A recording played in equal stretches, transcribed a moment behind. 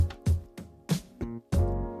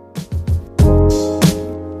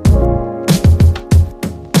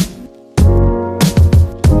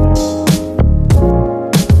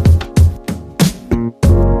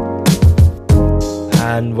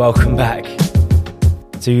welcome back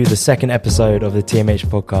to the second episode of the TMH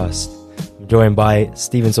podcast. I'm joined by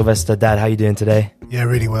Stephen Sylvester. Dad, how you doing today? Yeah,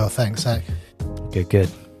 really well, thanks, Zach. Good.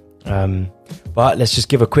 But let's just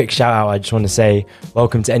give a quick shout out. I just want to say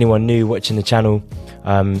welcome to anyone new watching the channel,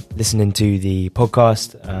 listening to the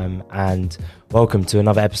podcast, and welcome to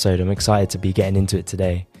another episode. I'm excited to be getting into it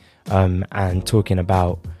today and talking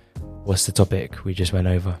about, what's the topic we just went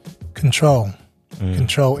over? Control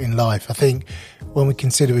in life. I think when we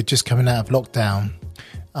consider we're just coming out of lockdown,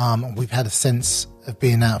 we've had a sense of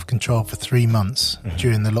being out of control for 3 months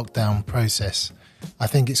during the lockdown process. I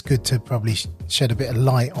think it's good to probably shed a bit of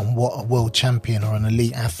light on what a world champion or an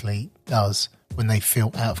elite athlete does when they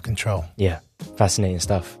feel out of control. Yeah, fascinating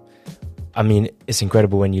stuff. I mean, it's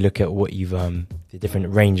incredible when you look at what you've, the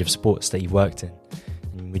different range of sports that you've worked in.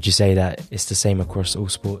 Would you say that it's the same across all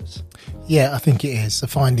sports? Yeah, I think it is. The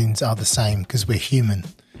findings are the same because we're human.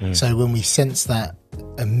 So when we sense that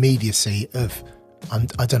immediacy of,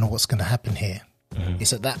 I don't know what's going to happen here,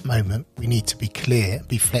 it's at that moment we need to be clear,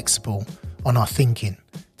 be flexible on our thinking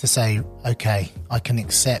to say, okay, I can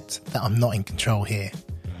accept that I'm not in control here.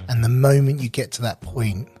 And the moment you get to that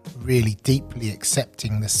point, really deeply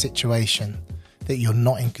accepting the situation that you're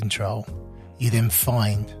not in control, you then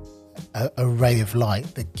find a ray of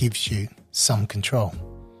light that gives you some control.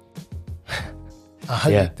 I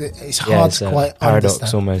hope it's hard to quite paradox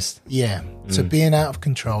understand. Almost. Yeah. So being out of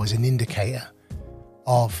control is an indicator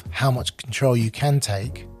of how much control you can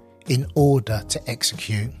take in order to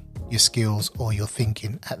execute your skills or your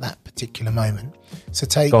thinking at that particular moment. So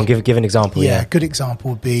Go on, give an example. Yeah, a good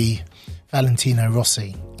example would be Valentino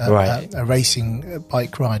Rossi, a racing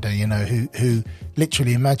bike rider, who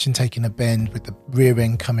literally, imagine taking a bend with the rear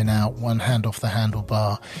end coming out, one hand off the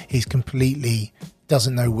handlebar. He's completely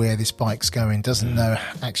doesn't know where this bike's going, doesn't know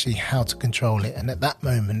actually how to control it. And at that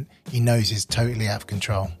moment, he knows he's totally out of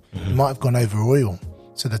control. He might have gone over oil,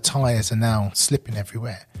 so the tyres are now slipping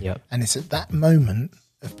everywhere. Yep. And it's at that moment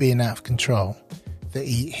of being out of control that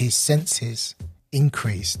his senses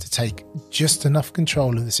increase to take just enough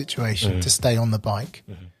control of the situation to stay on the bike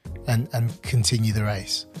and continue the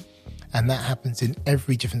race. And that happens in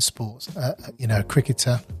every different sport. A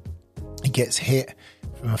cricketer, he gets hit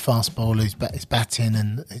from a fast bowler who's batting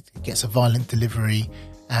and it gets a violent delivery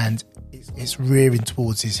and it's rearing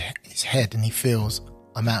towards his head and he feels,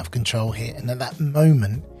 I'm out of control here. And at that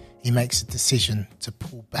moment, he makes a decision to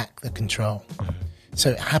pull back the control.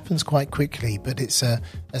 So it happens quite quickly, but it's a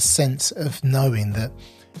sense of knowing that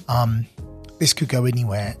this could go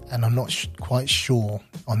anywhere and I'm not quite sure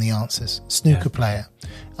on the answers. Snooker player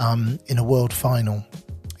in a world final,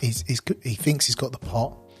 he thinks he's got the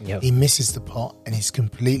pot. Yep. He misses the pot and he's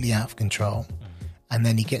completely out of control. And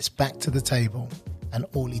then he gets back to the table and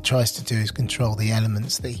all he tries to do is control the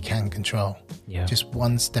elements that he can control. Yeah. Just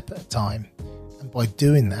one step at a time. And by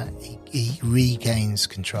doing that, he regains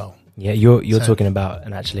control. Yeah, you're talking about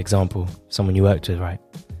an actual example, someone you worked with, right?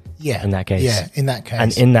 Yeah. In that case. Yeah, in that case.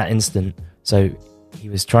 And in that instant, so he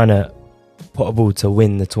was trying to put a ball to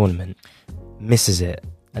win the tournament, misses it,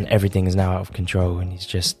 and everything is now out of control and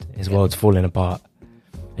his world's falling apart.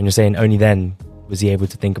 And you're saying only then was he able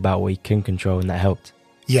to think about what he can control and that helped?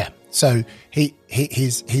 Yeah. So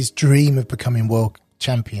his dream of becoming world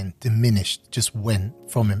champion diminished, just went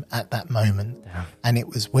from him at that moment. Yeah. And it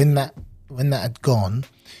was when that had gone,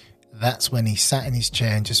 that's when he sat in his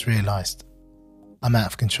chair and just realised, I'm out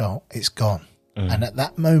of control. It's gone. And at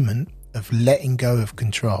that moment of letting go of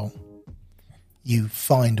control, you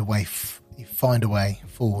find a way. You find a way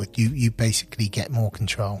forward. You basically get more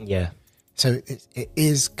control. Yeah. So it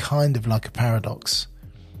is kind of like a paradox,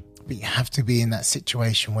 but you have to be in that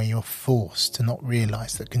situation where you're forced to not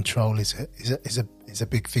realise that control is a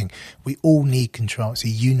big thing. We all need control. It's a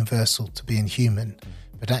universal to being human.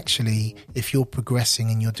 But actually, if you're progressing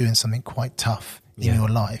and you're doing something quite tough in your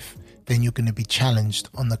life, then you're going to be challenged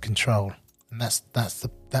on the control. And that's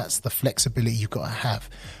the flexibility you've got to have.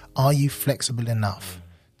 Are you flexible enough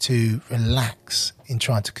to relax in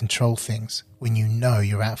trying to control things when you know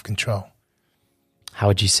you're out of control? How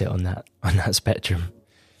would you sit on that spectrum?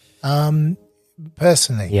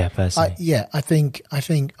 Personally, I think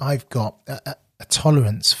I've got a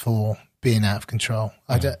tolerance for being out of control.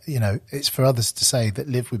 I don't, it's for others to say that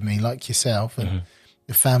live with me, like yourself and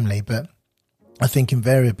your family. But I think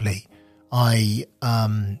invariably I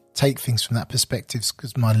take things from that perspective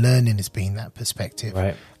because my learning has been that perspective,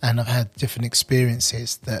 right? And I've had different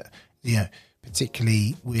experiences that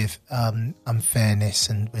particularly with unfairness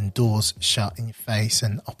and when doors shut in your face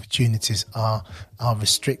and opportunities are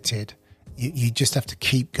restricted, you just have to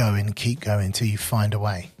keep going until you find a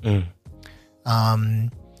way.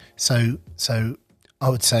 So I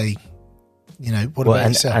would say, what Well, about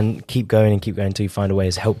and, yourself? and keep going until you find a way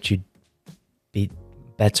has helped you be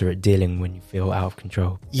better at dealing when you feel out of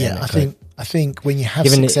control. Yeah, I think when you have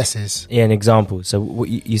Given it- successes, an example. So what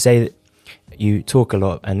you say that you talk a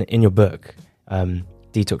lot, and in your book,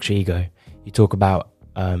 Detox Your Ego, you talk about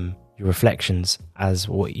your reflections as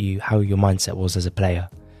how your mindset was as a player,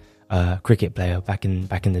 cricket player back in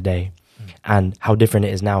the day, and how different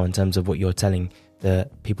it is now in terms of what you're telling the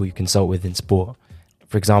people you consult with in sport.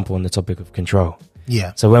 For example, on the topic of control.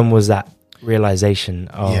 yeah. So when was that realization?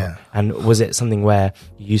 Yeah. And was it something where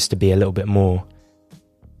you used to be a little bit more,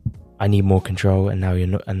 I need more control, and now you're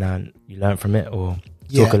not, and now you learn from it? Or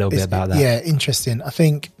talk a little bit about that. Yeah, interesting. I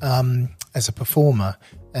think as a performer,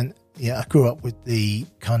 and I grew up with the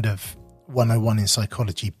kind of 101 in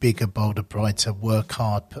psychology: bigger, bolder, brighter, work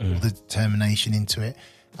hard, put all the determination into it,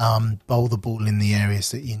 bowl the ball in the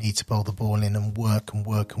areas that you need to bowl the ball in, and work and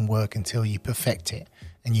work and work until you perfect it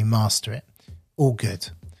and you master it. All good.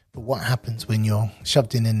 But what happens when you're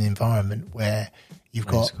shoved in an environment where you've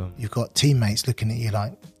got teammates looking at you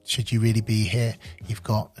like, should you really be here? You've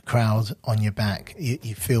got a crowd on your back.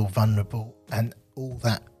 You feel vulnerable, and all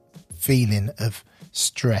that feeling of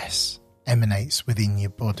stress emanates within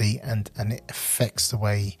your body, and it affects the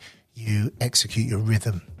way you execute your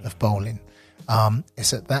rhythm of bowling.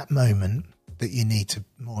 It's at that moment that you need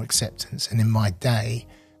more acceptance. And in my day,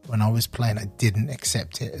 when I was playing, I didn't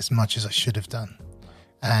accept it as much as I should have done.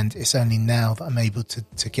 And it's only now that I'm able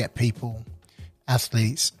to get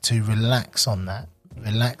athletes to relax on that,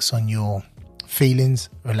 relax on your feelings,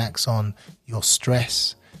 relax on your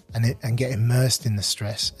stress, and get immersed in the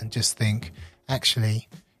stress, and just think, actually,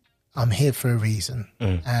 I'm here for a reason.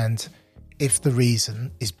 And if the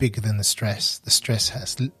reason is bigger than the stress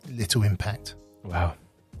has little impact. Wow.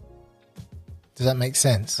 Does that make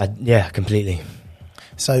sense? Yeah, completely.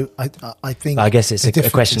 So I think, I guess it's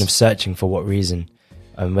a question of searching for what reason,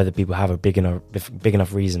 and whether people have a big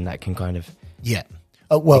enough reason that can kind of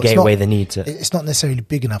negate away the need to. It's not necessarily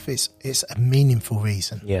big enough. It's a meaningful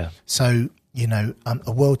reason. Yeah. So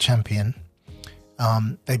a world champion,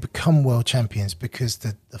 they become world champions because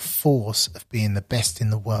the force of being the best in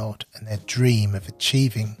the world, and their dream of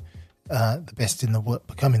achieving the best in the world,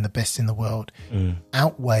 becoming the best in the world,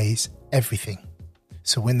 outweighs everything.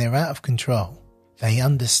 So when they're out of control, they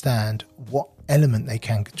understand what element they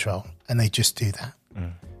can control, and they just do that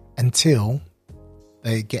until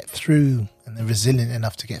they get through, and they're resilient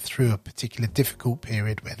enough to get through a particular difficult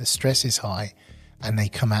period where the stress is high, and they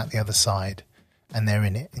come out the other side and they're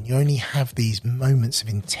in it. And you only have these moments of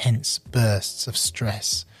intense bursts of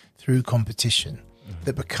stress through competition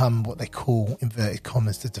that become what they call, inverted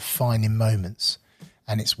commas, the defining moments.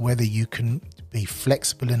 And it's whether you can be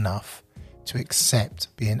flexible enough to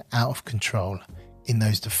accept being out of control in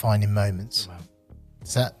those defining moments. Wow.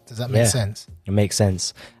 Does that make sense? It makes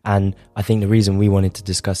sense. And I think the reason we wanted to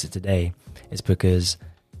discuss it today is because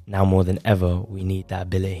now more than ever, we need that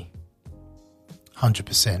ability.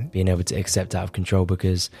 100%. Being able to accept out of control,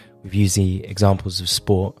 because we've used the examples of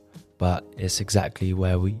sport, but it's exactly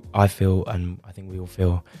where I feel, and I think we all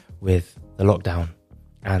feel, with the lockdown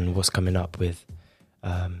and what's coming up with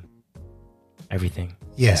everything.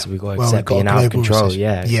 Yeah. So we've got to accept being out of control. Recession.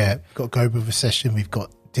 Yeah. Yeah. We've got global recession. We've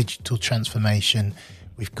got digital transformation.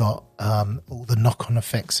 We've got all the knock-on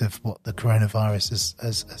effects of what the coronavirus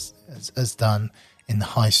has done in the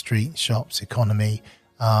high street shops economy.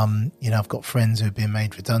 I've got friends who have been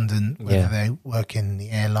made redundant, whether they work in the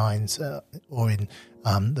airlines or in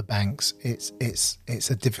the banks. It's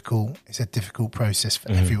a difficult process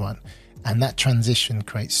for everyone, and that transition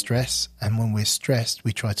creates stress. And when we're stressed,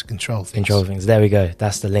 we try to control things. There we go.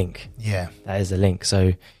 That's the link. Yeah, that is the link.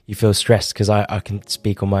 So you feel stressed, because I can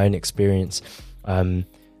speak on my own experience. For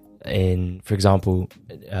example,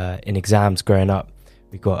 in exams growing up,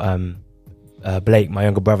 we got Blake, my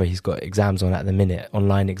younger brother. He's got exams on at the minute,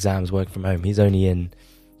 online exams, working from home. He's only in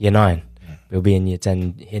year 9. He'll be in year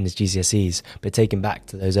 10 in his GCSEs. But taking back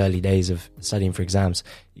to those early days of studying for exams,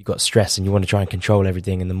 you got stress and you want to try and control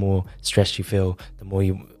everything. And the more stressed you feel, the more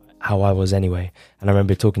how I was anyway. And I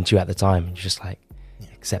remember talking to you at the time, and you're just like,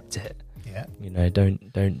 accept it. Yeah.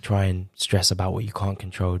 Don't try and stress about what you can't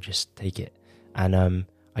control. Just take it. And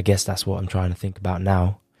I guess that's what I'm trying to think about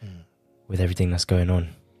now with everything that's going on.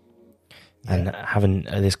 Yeah. And having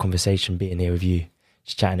this conversation, being here with you,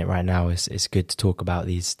 just chatting it right now, it's good to talk about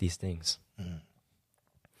these things.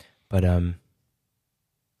 But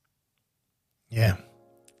yeah.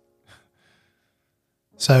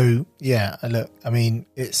 So look, I mean,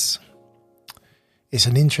 it's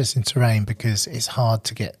an interesting terrain, because it's hard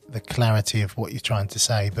to get the clarity of what you're trying to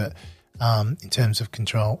say. But in terms of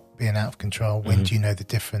control, being out of control. When do you know the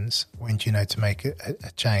difference? When do you know to make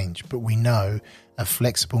a change? But we know a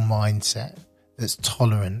flexible mindset that's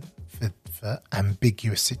tolerant for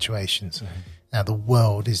ambiguous situations. Now, the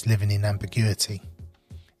world is living in ambiguity,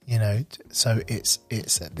 you know, so it's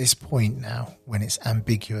at this point now when it's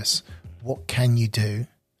ambiguous, what can you do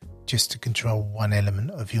just to control one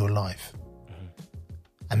element of your life?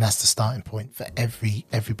 And that's the starting point for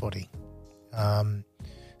everybody.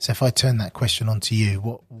 So if I turn that question on to you,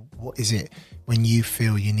 what is it when you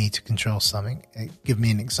feel you need to control something? Give me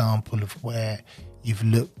an example of where you've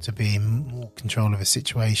looked to be in more control of a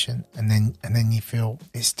situation, and then you feel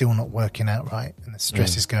it's still not working out right, and the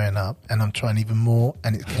stress is going up, and I'm trying even more,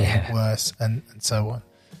 and it's getting worse, and so on.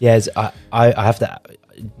 Yes, I have to.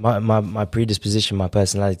 My predisposition, my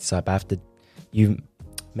personality type, I have to. You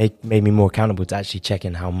made me more accountable to actually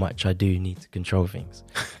checking how much I do need to control things,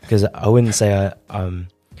 because I wouldn't say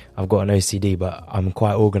I've got an OCD, but I'm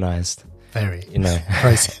quite organised. Very, you know.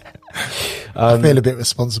 I feel a bit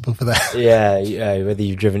responsible for that. Yeah. Whether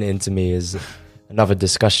you've driven it into me is another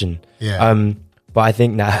discussion. Yeah. But I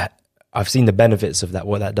think that I've seen the benefits of that,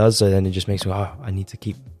 what that does. So then it just makes me, I need to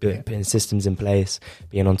keep putting systems in place,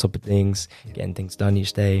 being on top of things, getting things done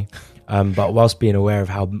each day. But whilst being aware of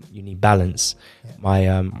how you need balance,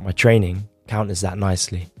 my training counters that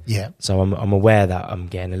nicely. Yeah. So I'm aware that I'm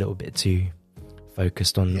getting a little bit too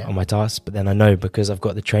focused on my tasks, but then I know because I've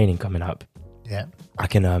got the training coming up, I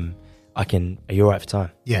can are you all right for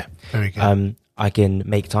time? Yeah, very good. I can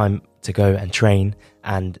make time to go and train,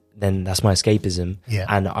 and then that's my escapism,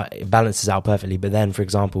 and it balances out perfectly. But then, for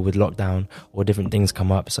example, with lockdown or different things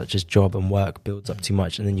come up, such as job and work builds up too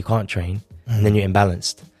much, and then you can't train, and then you're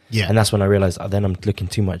imbalanced. Yeah, and that's when I realized then I'm looking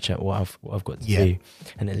too much at what I've got to do,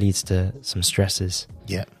 and it leads to some stresses.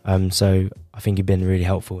 Yeah. So I think you've been really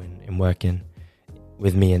helpful in working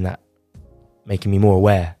with me in that, making me more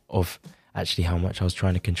aware of actually how much I was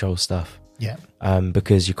trying to control stuff. Yeah.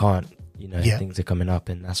 Because you can't, things are coming up,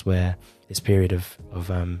 and that's where this period of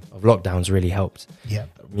lockdowns really helped. Yeah.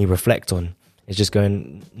 Me reflect on. It's just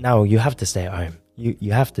going, now you have to stay at home.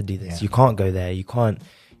 You have to do this. Yeah. You can't go there. You can't,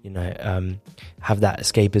 have that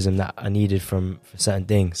escapism that I needed for certain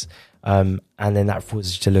things. And then that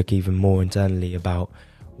forces you to look even more internally about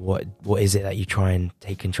what is it that you try and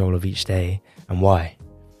take control of each day, and why.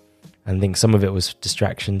 And I think some of it was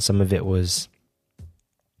distraction, some of it was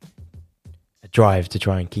a drive to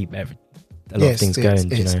try and keep a lot of things going.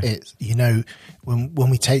 When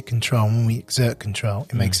we take control, when we exert control,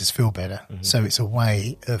 it makes us feel better. Mm-hmm. So it's a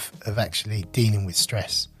way of actually dealing with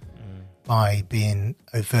stress by being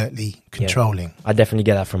overtly controlling. Yeah. I definitely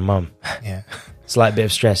get that from Mum. Yeah. Slight bit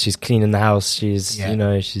of stress. She's cleaning the house. She's,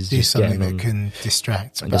 she's do just something that can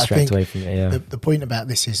distract. And distract away from it, yeah. The point about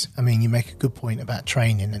this is, you make a good point about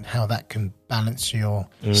training and how that can balance your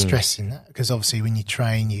stress in that. Because obviously when you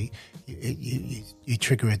train, you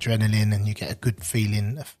trigger adrenaline and you get a good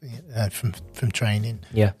feeling from training.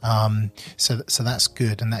 Yeah. So that's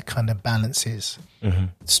good, and that kind of balances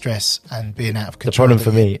stress and being out of control. The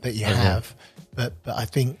problem for me that you have, but I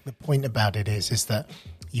think the point about it is that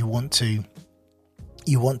you want to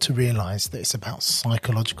realize that it's about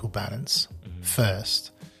psychological balance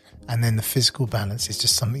first, and then the physical balance is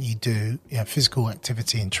just something you do. Physical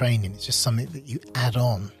activity and training is just something that you add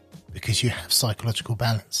on because you have psychological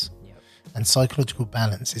balance. And psychological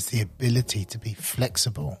balance is the ability to be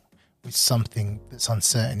flexible with something that's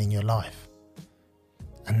uncertain in your life.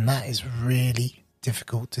 And that is really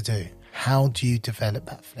difficult to do. How do you develop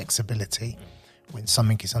that flexibility when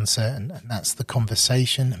something is uncertain? And that's the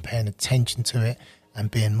conversation and paying attention to it and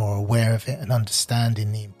being more aware of it and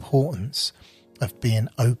understanding the importance of being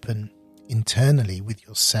open internally with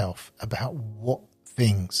yourself about what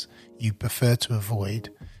things you prefer to avoid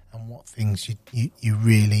and what things you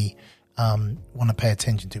really want to pay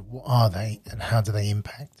attention to. What are they and how do they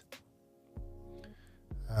impact?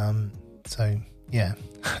 I don't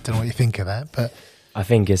know what you think of that, but I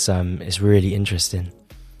think it's really interesting.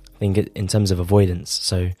 I think in terms of avoidance,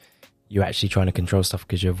 so you're actually trying to control stuff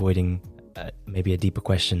because you're avoiding maybe a deeper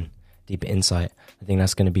question, deeper insight. I think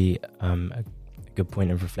that's going to be a good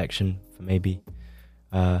point of reflection for maybe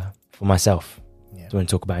for myself. I don't want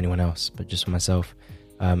to talk about anyone else, but just for myself.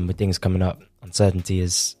 With things coming up, uncertainty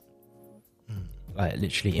is like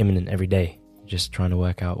literally imminent every day. Just trying to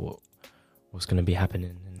work out what's going to be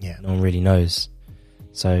happening, and no one really knows.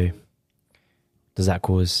 So does that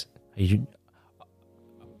cause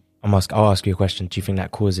I'll ask you a question. Do you think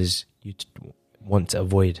that causes you to want to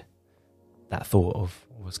avoid that thought of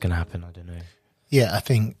what's going to happen? I don't know. Yeah, I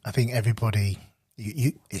think everybody,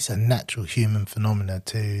 it's a natural human phenomena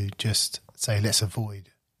to just say, let's avoid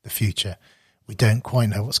the future. We don't quite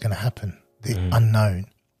know what's going to happen. The unknown.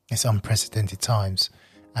 It's unprecedented times.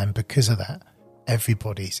 And because of that,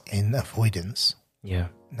 everybody's in avoidance. Yeah.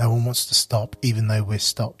 No one wants to stop, even though we're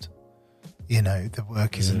stopped. You know, the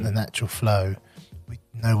work isn't the natural flow.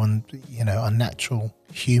 No one, you know, our natural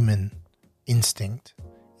human instinct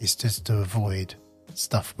is just to avoid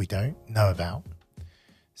stuff we don't know about.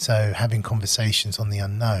 So having conversations on the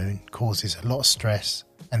unknown causes a lot of stress,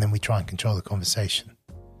 and then we try and control the conversation.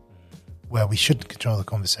 Well, we shouldn't control the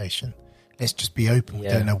conversation. Let's just be open. We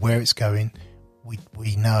don't know where it's going.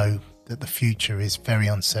 We know that the future is very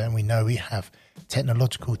uncertain. We know we have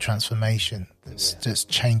technological transformation that's just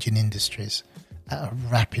changing industries at a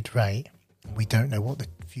rapid rate. We don't know what the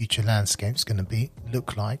future landscape is going to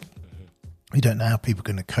look like. We don't know how people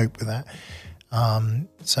are going to cope with that.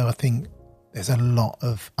 So I think there's a lot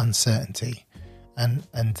of uncertainty, and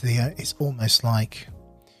it's almost like,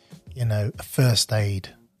 you know, a first aid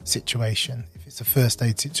situation. If it's a first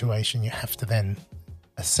aid situation, you have to then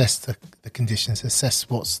assess the conditions, assess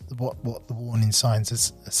what the warning signs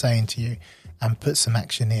are saying to you, and put some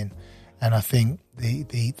action in. And I think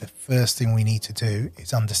the first thing we need to do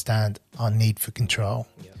is understand our need for control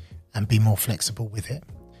and be more flexible with it,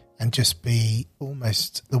 and just be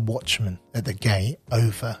almost the watchman at the gate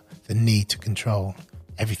over the need to control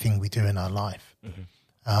everything we do in our life,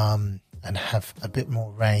 and have a bit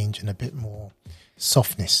more range and a bit more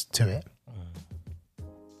softness to it.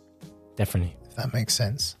 Definitely. If that makes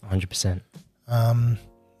sense. 100%.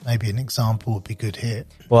 Maybe an example would be good here.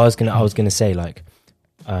 Well, I was gonna say, like,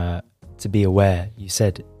 to be aware. You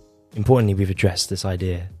said, importantly, we've addressed this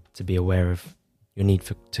idea to be aware of your need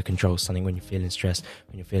to control something when you're feeling stressed,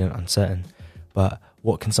 when you're feeling uncertain. But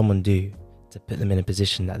what can someone do to put them in a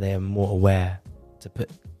position that they are more aware,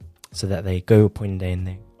 so that they go a point in the day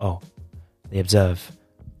and they observe,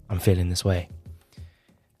 I'm feeling this way.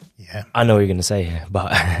 Yeah, I know what you're going to say here,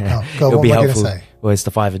 but it'll be helpful. Well, it's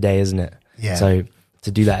the 5 a day, isn't it? Yeah. So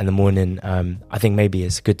to do that in the morning, I think maybe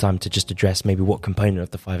it's a good time to just address maybe what component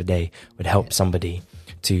of the 5 a day would help somebody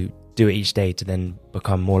to do it each day, to then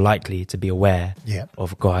become more likely to be aware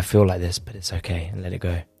of, God, I feel like this, but it's okay, and let it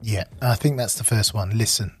go. Yeah, I think that's the first one.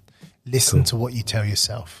 Listen to what you tell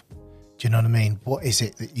yourself. Do you know what I mean? What is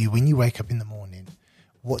it that when you wake up in the morning,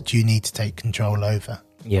 what do you need to take control over?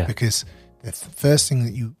 Yeah. Because the first thing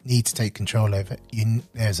that you need to take control over,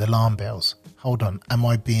 there's alarm bells. Hold on, am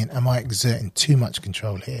I exerting too much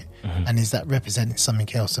control here? And is that representing something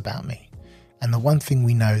else about me? And the one thing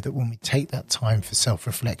we know, that when we take that time for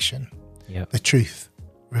self-reflection, the truth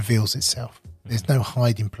reveals itself. There's no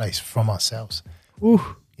hiding place from ourselves.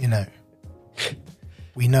 Ooh. You know,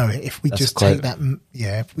 we know it. If we just take that,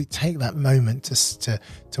 if we take that moment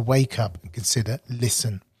to wake up and consider,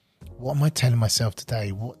 listen, what am I telling myself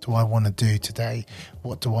today? What do I want to do today?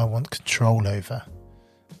 What do I want control over?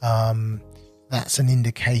 That's an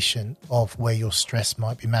indication of where your stress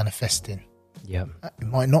might be manifesting. Yeah, it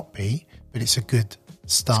might not be, but it's a good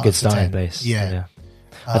start. It's a good starting place. Yeah.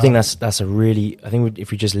 I think that's a really. I think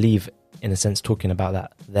if we just leave, in a sense, talking about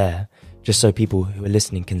that there, just so people who are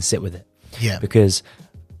listening can sit with it. Yeah. Because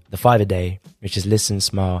the 5 a day, which is listen,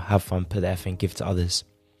 smile, have fun, put the effort in, give to others.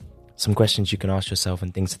 Some questions you can ask yourself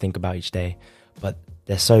and things to think about each day, but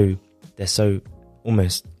they're so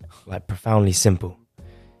almost like profoundly simple.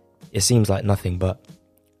 It seems like nothing, but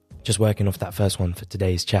just working off that first one for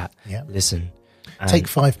today's chat. Yeah. Listen. Take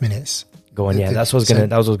 5 minutes. Go on. That's what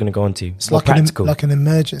I was going to go on to. It's like practical. Like an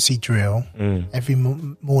emergency drill every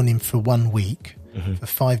morning for 1 week for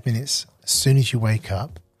 5 minutes. As soon as you wake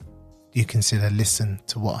up, you consider, listen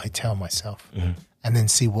to what I tell myself, and then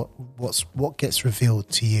see what gets revealed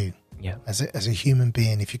to you. Yeah. As a human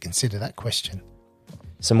being, if you consider that question.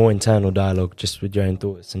 Some more internal dialogue just with your own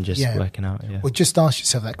thoughts and just working out. Yeah. Well, just ask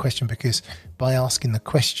yourself that question, because by asking the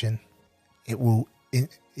question, it will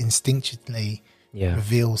instinctively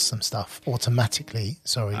reveal some stuff automatically.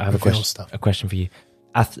 I have a question for you.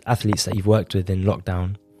 Athletes that you've worked with in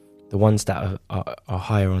lockdown, the ones that are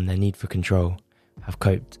higher on their need for control, have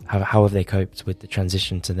coped. How have they coped with the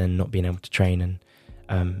transition to then not being able to train?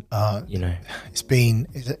 And it's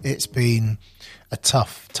been a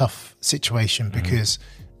tough situation, because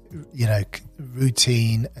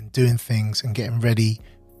routine and doing things and getting ready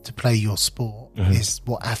to play your sport is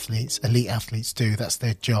what elite athletes do. That's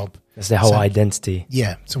their job. That's their whole identity.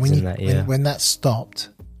 Yeah. So when that stopped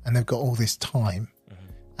and they've got all this time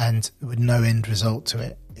and with no end result to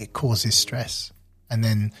it, it causes stress, and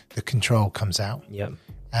then the control comes out. Yep.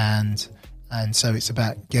 And so it's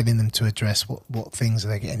about getting them to address what things are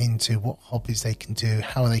they getting into, what hobbies they can do,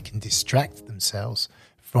 how they can distract themselves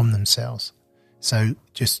from themselves. So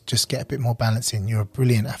just get a bit more balance in. You're a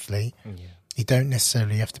brilliant athlete. Yeah. You don't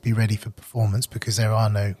necessarily have to be ready for performance because there are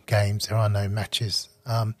no games, there are no matches.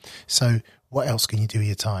 So what else can you do with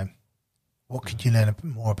your time? What could you learn a bit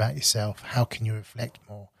more about yourself? How can you reflect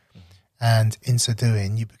more? And in so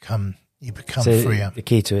doing, you become so freer. The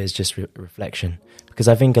key to it is just reflection, because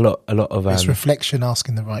I think a lot of it's reflection,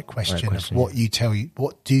 asking the right question, what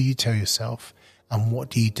do you tell yourself, and what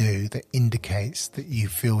do you do that indicates that you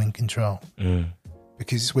feel in control?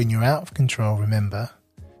 Because it's when you're out of control, remember,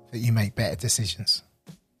 that you make better decisions.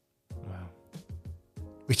 Wow.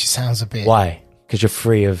 Which sounds a bit... Why? Because you're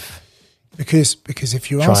free of... Because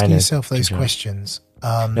if you're asking yourself those questions...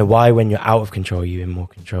 no, why when you're out of control are you in more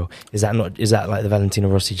control? Is that like the Valentino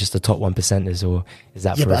Rossi, just the top 1%ers, or is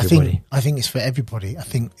that for everybody? I think it's for everybody. I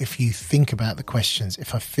think if you think about the questions,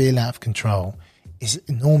 if I feel out of control, is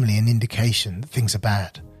normally an indication that things are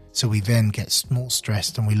bad. So we then get more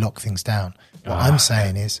stressed and we lock things down. What I'm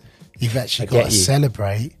saying is you've actually got to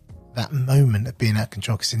celebrate that moment of being out of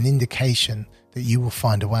control, because it's an indication that you will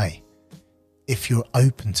find a way if you're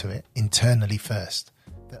open to it internally first,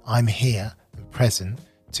 that I'm here and present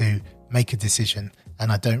to make a decision and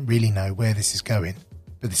I don't really know where this is going,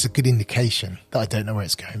 but it's a good indication that I don't know where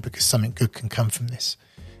it's going, because something good can come from this.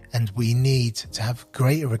 And we need to have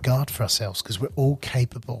greater regard for ourselves, because we're all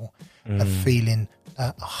capable of feeling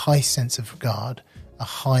a high sense of regard, a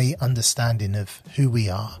high understanding of who we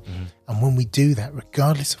are. And when we do that,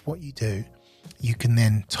 regardless of what you do, you can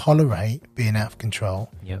then tolerate being out of control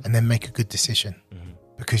and then make a good decision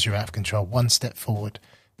because you're out of control, one step forward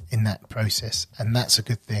in that process. And that's a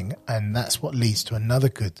good thing. And that's what leads to another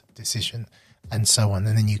good decision, and so on.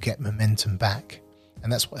 And then you get momentum back.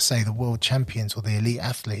 And that's what I say, the world champions or the elite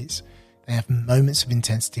athletes, they have moments of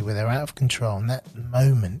intensity where they're out of control, and that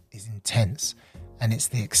moment is intense. And it's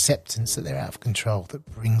the acceptance that they're out of control that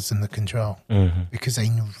brings them the control, because they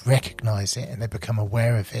recognize it and they become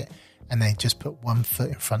aware of it, and they just put one foot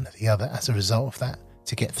in front of the other as a result of that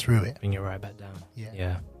to get through it. Bring it right back down.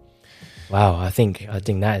 Yeah. Wow, I think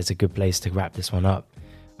that is a good place to wrap this one up,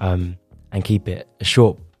 and keep it a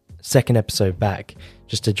short second episode back,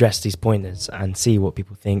 just to address these pointers and see what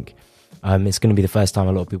people think. It's going to be the first time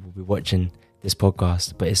a lot of people will be watching this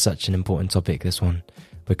podcast, but it's such an important topic, this one,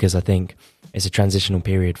 because I think it's a transitional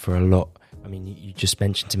period for a lot. I mean, you just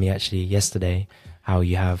mentioned to me actually yesterday how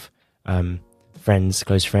you have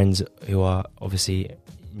close friends who are obviously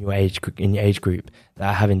in your age group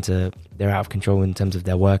that are they're out of control in terms of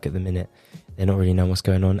their work at the minute. They're not really knowing what's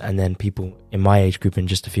going on. And then people in my age group and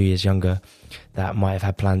just a few years younger that might have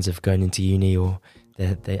had plans of going into uni, or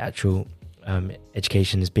the actual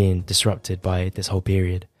education is being disrupted by this whole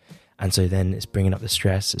period. And so then it's bringing up the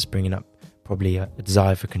stress, it's bringing up probably a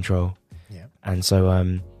desire for control. Yeah. And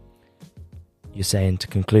so you're saying to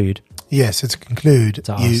conclude. Yeah, so to conclude,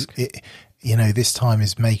 to ask. This time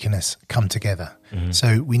is making us come together.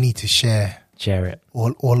 So we need to share it,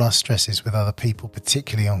 all our stresses with other people,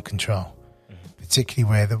 particularly on control,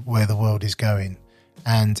 particularly where the world is going.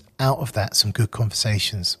 And out of that, some good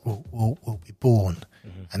conversations will be born,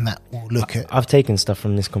 and that will look at... I've taken stuff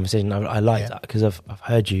from this conversation. I like that, because I've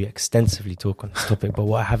heard you extensively talk on this topic, but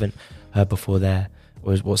what I haven't heard before there,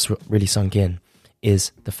 was what's really sunk in,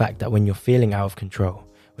 is the fact that when you're feeling out of control,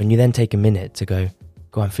 when you then take a minute to go,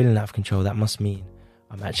 I'm feeling out of control, that must mean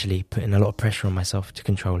I'm actually putting a lot of pressure on myself to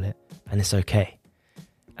control it, and it's okay.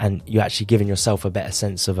 And you're actually giving yourself a better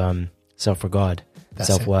sense of self-regard,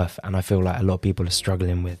 self-worth. And I feel like a lot of people are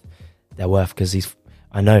struggling with their worth, because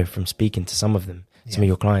I know from speaking to some of them, some of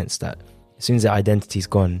your clients, that as soon as their identity's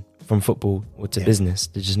gone from football or to business,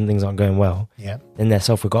 things aren't going well, then their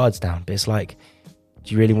self-regard's down. But it's like,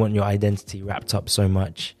 do you really want your identity wrapped up so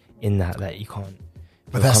much in that you can't?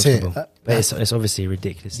 But that's it. But it's obviously a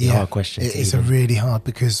ridiculously hard question. It's a really hard,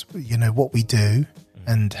 because what we do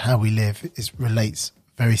and how we live relates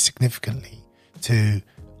very significantly to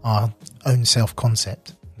our own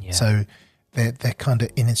self-concept. So they're kind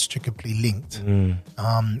of inextricably linked, and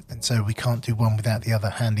so we can't do one without the other,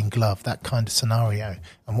 hand in glove, that kind of scenario.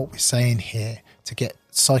 And what we're saying here, to get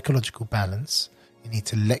psychological balance, you need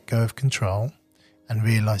to let go of control and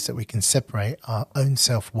realize that we can separate our own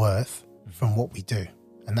self-worth from what we do.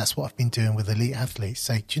 And that's what I've been doing with elite athletes.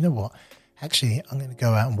 Say, do you know what? Actually, I'm going to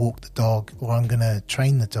go out and walk the dog, or I'm going to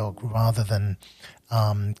train the dog, rather than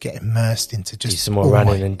get immersed into just some more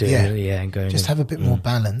running and doing and going. Just have a bit more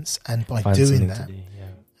balance, and by doing that,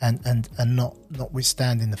 and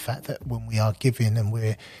notwithstanding the fact that when we are giving and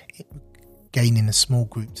we're gaining a small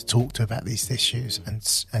group to talk to about these issues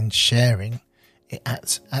and sharing, it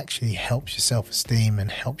actually helps your self-esteem and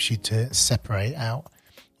helps you to separate out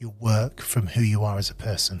your work from who you are as a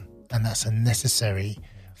person. And that's a necessary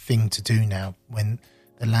thing to do now when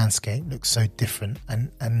the landscape looks so different,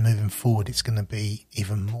 and moving forward it's going to be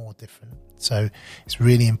even more different. So it's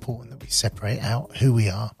really important that we separate out who we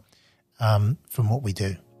are from what we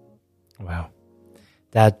do. Wow.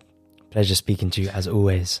 Dad, pleasure speaking to you as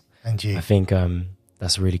always. And you. I think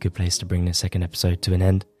that's a really good place to bring this second episode to an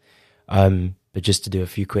end. But just to do a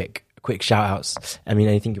few quick shout outs. I mean,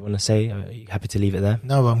 anything you want to say? Are you happy to leave it there?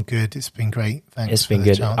 No, I'm good. It's been great. Thanks. It's been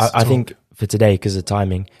good. I think for today, because of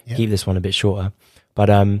timing, keep this one a bit shorter. But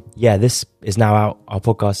this is now out. Our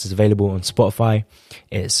podcast is available on Spotify.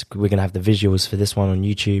 We're going to have the visuals for this one on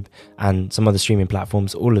YouTube and some other streaming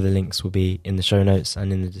platforms. All of the links will be in the show notes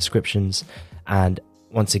and in the descriptions. And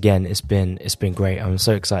once again, it's been great. I'm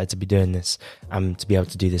so excited to be doing this, to be able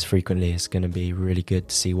to do this frequently. It's going to be really good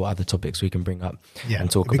to see what other topics we can bring up and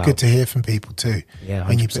talk about. It'd be good to hear from people too. Yeah, 100%.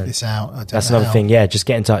 When you put this out. That's another thing. Yeah, just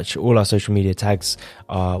get in touch. All our social media tags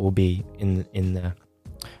will be in the.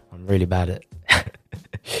 I'm really bad at.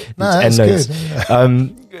 No, that's good.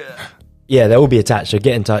 Yeah, they will be attached. So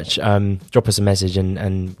get in touch. Drop us a message,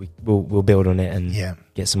 and we'll build on it and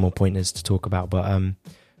get some more pointers to talk about. But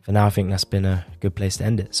for now, I think that's been a good place to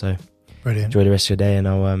end it. So brilliant. Enjoy the rest of your day, and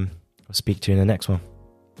I'll speak to you in the next one.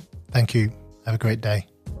 Thank you. Have a great day.